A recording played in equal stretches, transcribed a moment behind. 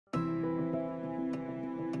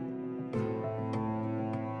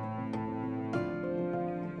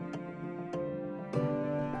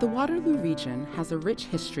The Waterloo region has a rich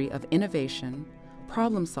history of innovation,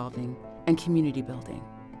 problem solving, and community building.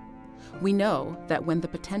 We know that when the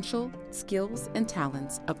potential, skills, and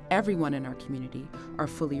talents of everyone in our community are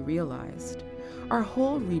fully realized, our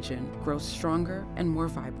whole region grows stronger and more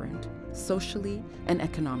vibrant, socially and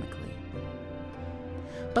economically.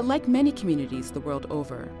 But like many communities the world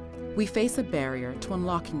over, we face a barrier to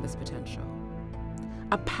unlocking this potential,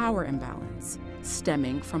 a power imbalance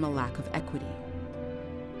stemming from a lack of equity.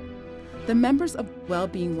 The members of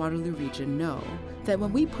Wellbeing Waterloo Region know that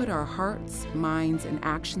when we put our hearts, minds, and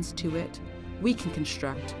actions to it, we can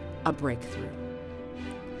construct a breakthrough.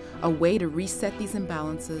 A way to reset these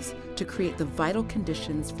imbalances to create the vital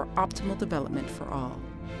conditions for optimal development for all,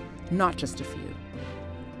 not just a few.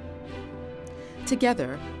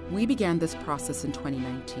 Together, we began this process in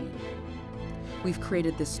 2019. We've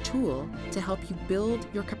created this tool to help you build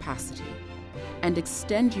your capacity and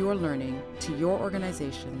extend your learning to your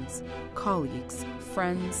organizations, colleagues,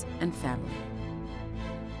 friends, and family.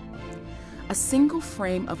 A single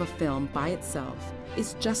frame of a film by itself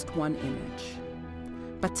is just one image.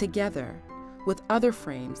 But together, with other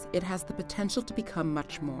frames, it has the potential to become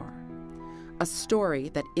much more. A story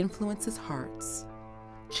that influences hearts,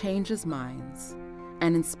 changes minds,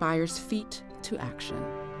 and inspires feet to action.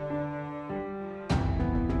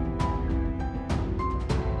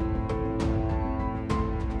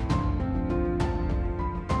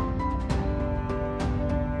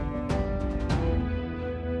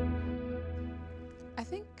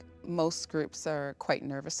 Most groups are quite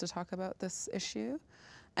nervous to talk about this issue,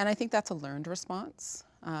 and I think that's a learned response.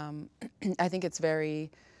 I think it's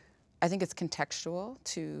contextual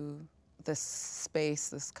to this space,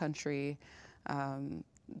 this country,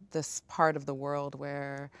 this part of the world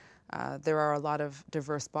where there are a lot of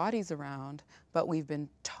diverse bodies around, but we've been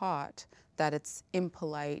taught that it's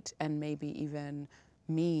impolite and maybe even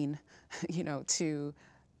mean,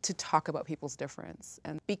 to talk about people's difference.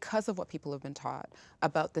 And because of what people have been taught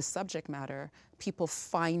about this subject matter, people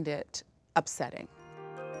find it upsetting.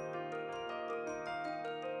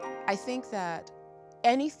 I think that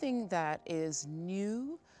anything that is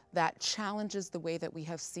new, that challenges the way that we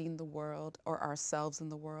have seen the world or ourselves in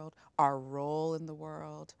the world, our role in the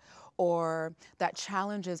world, or that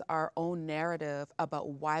challenges our own narrative about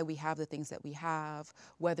why we have the things that we have,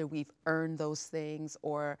 whether we've earned those things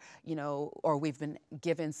or we've been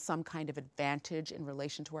given some kind of advantage in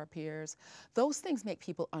relation to our peers. Those things make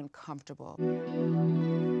people uncomfortable.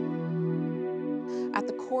 At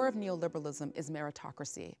the core of neoliberalism is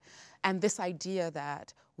meritocracy, and this idea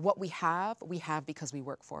that what we have because we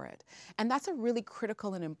work for it. And that's a really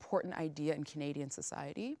critical and important idea in Canadian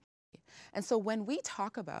society. And so when we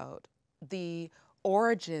talk about the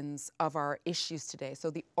origins of our issues today, so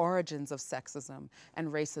the origins of sexism and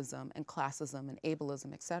racism and classism and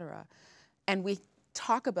ableism, et cetera, and we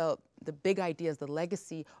talk about the big ideas, the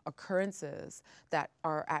legacy occurrences that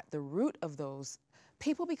are at the root of those,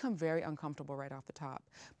 people become very uncomfortable right off the top.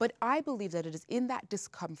 But I believe that it is in that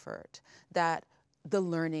discomfort that the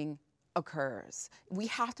learning occurs. We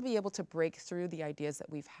have to be able to break through the ideas that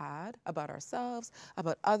we've had about ourselves,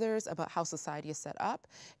 about others, about how society is set up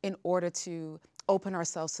in order to open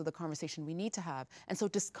ourselves to the conversation we need to have. And so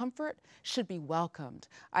discomfort should be welcomed.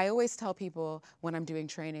 I always tell people when I'm doing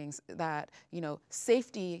trainings that,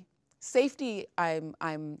 safety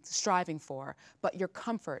I'm striving for, but your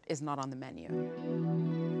comfort is not on the menu.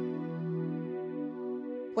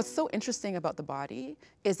 What's so interesting about the body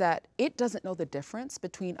is that it doesn't know the difference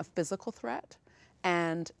between a physical threat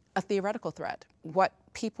and a theoretical threat. What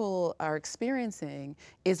people are experiencing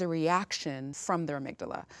is a reaction from their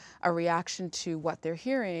amygdala, a reaction to what they're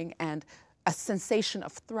hearing and a sensation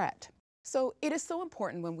of threat. So it is so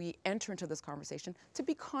important when we enter into this conversation to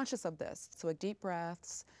be conscious of this. So deep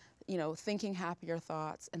breaths, thinking happier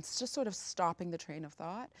thoughts, and just sort of stopping the train of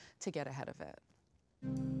thought to get ahead of it.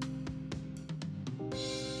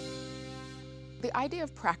 The idea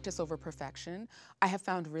of practice over perfection, I have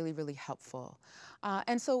found really, really helpful.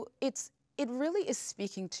 And so it really is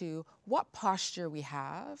speaking to what posture we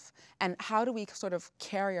have and how do we sort of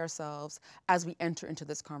carry ourselves as we enter into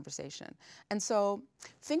this conversation. And so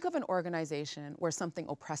think of an organization where something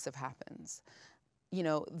oppressive happens.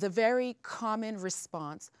 The very common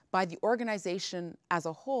response by the organization as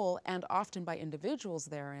a whole and often by individuals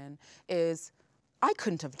therein is, I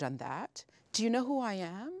couldn't have done that. Do you know who I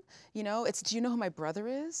am? Do you know who my brother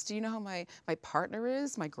is? Do you know who my partner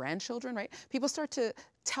is, my grandchildren, right? People start to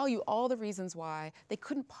tell you all the reasons why they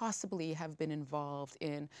couldn't possibly have been involved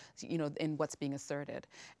in, in what's being asserted.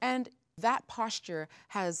 And That posture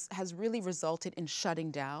has really resulted in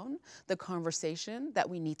shutting down the conversation that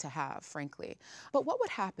we need to have, frankly. But what would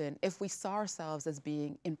happen if we saw ourselves as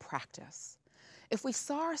being in practice? If we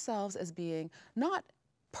saw ourselves as being not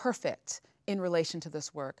perfect in relation to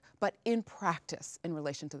this work, but in practice in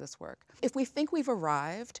relation to this work. If we think we've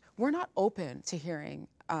arrived, we're not open to hearing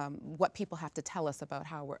what people have to tell us about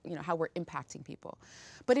how we're impacting people.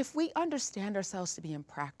 But if we understand ourselves to be in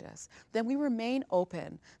practice, then we remain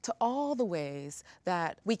open to all the ways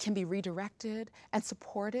that we can be redirected and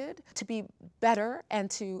supported to be better and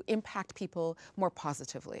to impact people more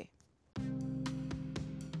positively.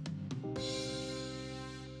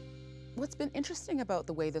 What's been interesting about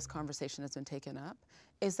the way this conversation has been taken up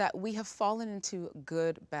is that we have fallen into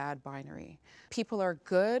good-bad binary. People are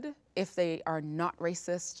good if they are not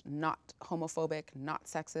racist, not homophobic, not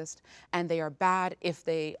sexist, and they are bad if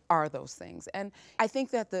they are those things. And I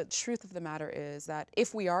think that the truth of the matter is that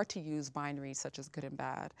if we are to use binaries such as good and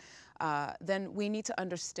bad, then we need to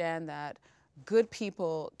understand that good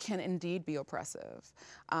people can indeed be oppressive,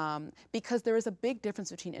 because there is a big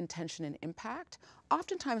difference between intention and impact.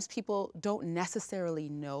 Oftentimes people don't necessarily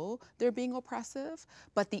know they're being oppressive,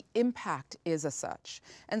 but the impact is as such.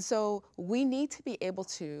 And so we need to be able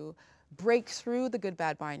to break through the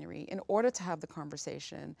good-bad binary in order to have the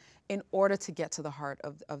conversation, in order to get to the heart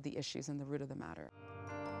of the issues and the root of the matter.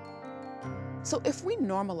 So if we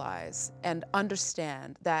normalize and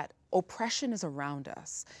understand that oppression is around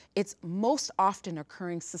us, it's most often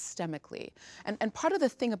occurring systemically. And part of the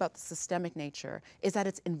thing about the systemic nature is that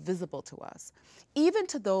it's invisible to us. Even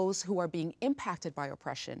to those who are being impacted by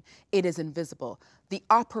oppression, it is invisible. The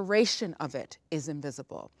operation of it is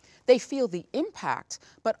invisible. They feel the impact,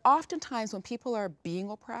 but oftentimes when people are being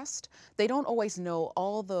oppressed, they don't always know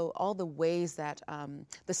all the ways that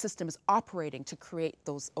the system is operating to create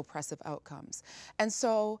those oppressive outcomes. And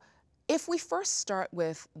so if we first start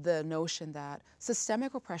with the notion that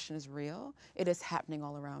systemic oppression is real, it is happening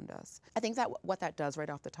all around us, I think that what that does right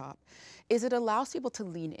off the top is it allows people to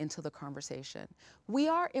lean into the conversation. We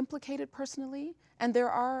are implicated personally, and there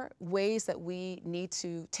are ways that we need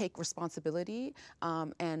to take responsibility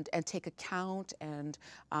and take account and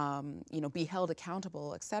be held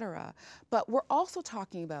accountable, et cetera. But we're also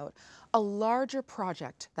talking about a larger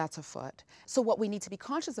project that's afoot. So what we need to be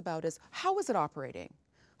conscious about is, how is it operating?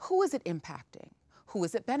 Who is it impacting? Who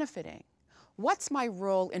is it benefiting? What's my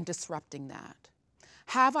role in disrupting that?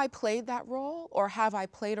 Have I played that role, or have I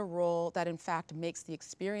played a role that in fact makes the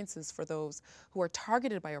experiences for those who are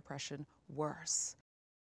targeted by oppression worse?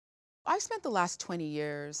 I've spent the last 20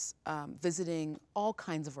 years visiting all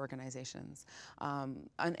kinds of organizations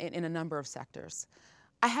in a number of sectors.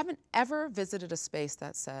 I haven't ever visited a space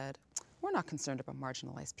that said, we're not concerned about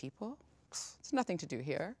marginalized people. It's nothing to do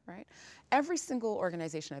here, right? Every single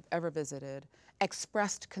organization I've ever visited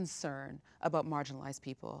expressed concern about marginalized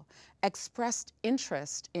people, expressed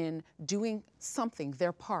interest in doing something,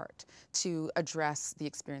 their part, to address the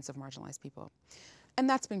experience of marginalized people. And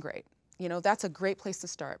that's been great. That's a great place to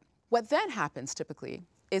start. What then happens typically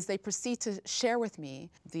is they proceed to share with me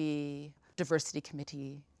the diversity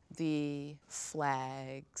committee, the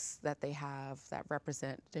flags that they have that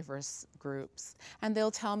represent diverse groups. And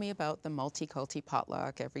they'll tell me about the multi-culti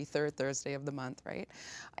potluck every third Thursday of the month, right?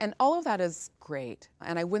 And all of that is great.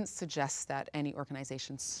 And I wouldn't suggest that any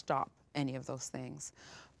organization stop any of those things.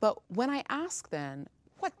 But when I ask then,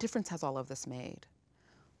 what difference has all of this made?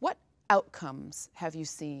 What outcomes have you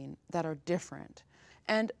seen that are different?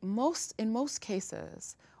 And in most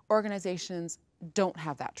cases, organizations don't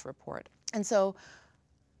have that to report. And so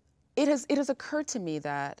it has occurred to me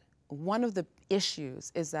that one of the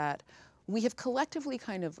issues is that we have collectively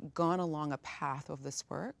kind of gone along a path of this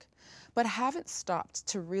work, but haven't stopped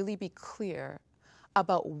to really be clear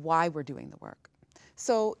about why we're doing the work.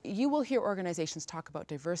 So you will hear organizations talk about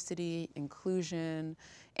diversity, inclusion,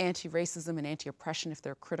 anti-racism and anti-oppression if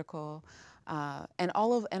they're critical, and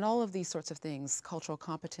all of these sorts of things, cultural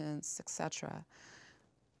competence, etc.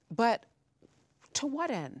 But to what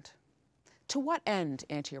end? To what end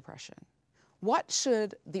anti-oppression? What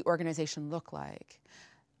should the organization look like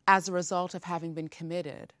as a result of having been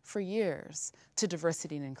committed for years to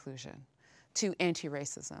diversity and inclusion, to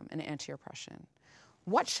anti-racism and anti-oppression?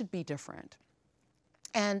 What should be different?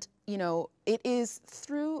 And, it is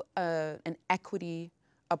through an equity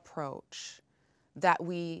approach that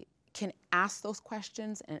we can ask those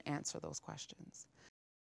questions and answer those questions.